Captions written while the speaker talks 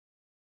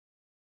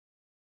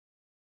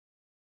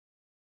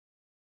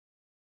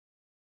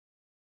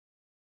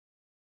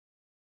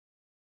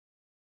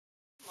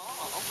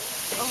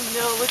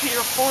No, look at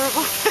your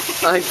horrible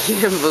face. I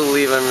can't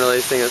believe I'm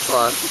really seeing a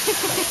sloth.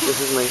 This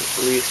is my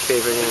least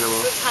favorite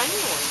animal. This is a tiny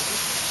one.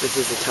 This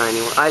is a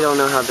tiny one. I don't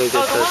know how big this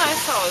is. Oh, the one I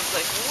saw was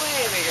like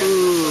way bigger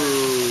than this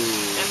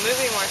one. And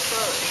moving more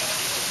slowly.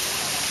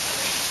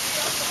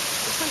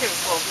 Look at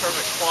his little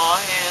perfect claw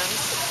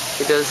hands.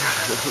 He does.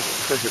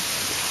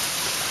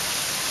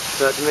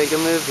 About to make a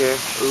move here.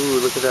 Ooh,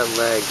 look at that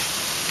leg.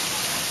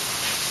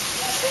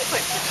 This seems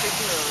like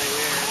particularly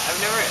weird. I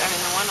mean,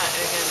 the one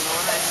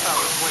I saw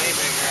was way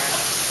bigger.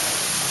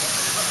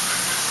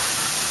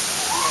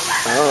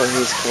 Oh,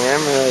 he's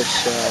camera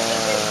shy.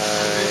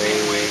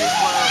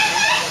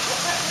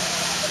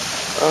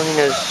 Oh, he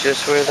knows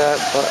just where that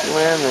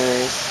limb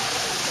is.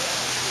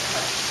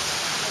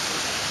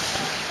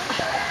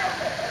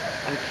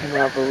 I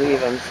cannot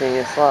believe I'm seeing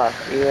a sloth.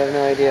 You have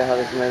no idea how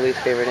this is my least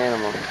favorite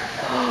animal.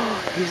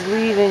 He's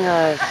leaving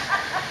us.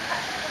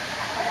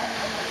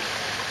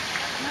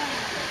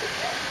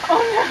 Oh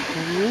no!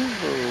 Can you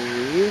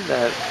believe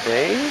that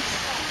face?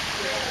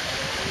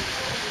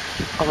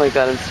 Oh my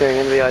god, I'm staring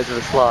into the eyes of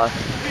a sloth.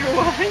 You're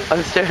what?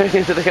 I'm staring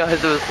into the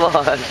eyes of a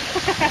sloth.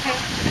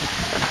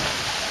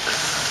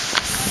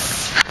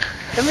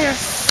 Come here.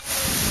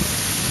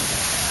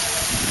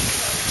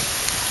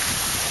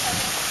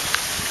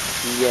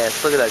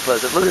 Yes, look at that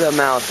close-up. Look at that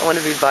mouth. I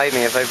wonder if he'd bite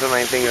me if I put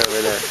my finger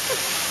over there.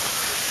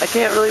 I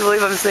can't really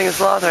believe I'm seeing a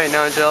sloth right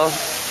now, Jill.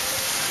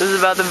 This is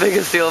about the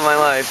biggest deal of my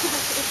life.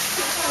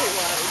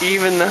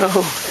 Even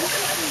though...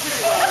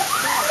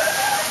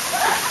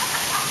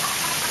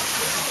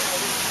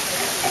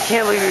 I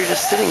can't believe you're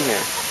just sitting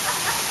here.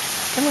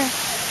 Come here.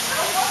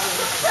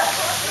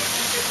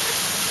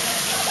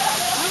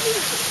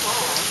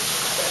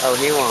 Oh,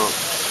 he won't.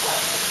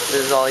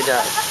 This is all he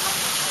does.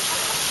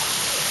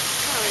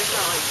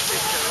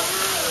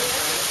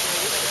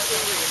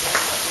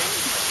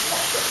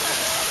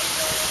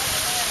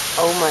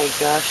 Oh my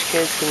gosh,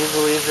 kids, can you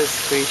believe this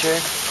creature?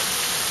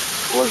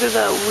 Look at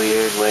that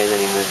weird way that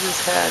he moves his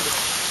head.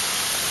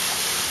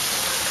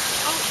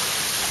 Oh,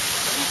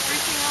 he's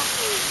reaching out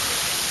for you.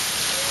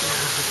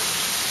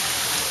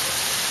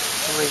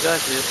 Oh my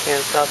gosh, you just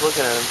can't stop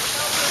looking at him.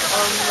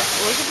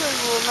 Look at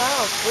his little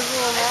mouth. Look at his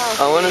little mouth.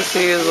 I want to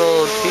see his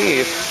little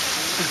teeth.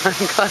 I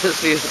gotta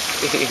see his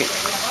teeth.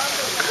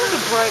 What a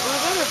bright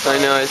little butterfly. I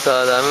know, I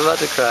saw that. I'm about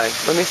to cry.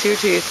 Let me see your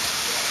teeth.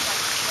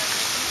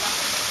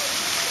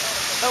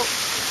 Oh.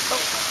 Oh.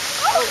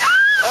 Oh.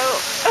 Oh.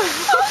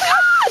 Oh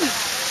God!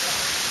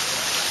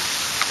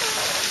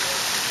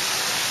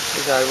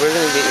 Oh God, we're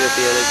gonna get you at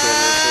the other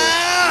camera too.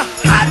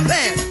 Hot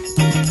man!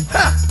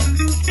 Huh.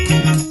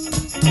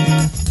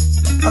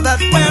 Oh,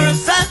 that's where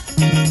it's at.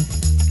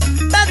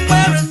 That's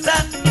where it's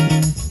at.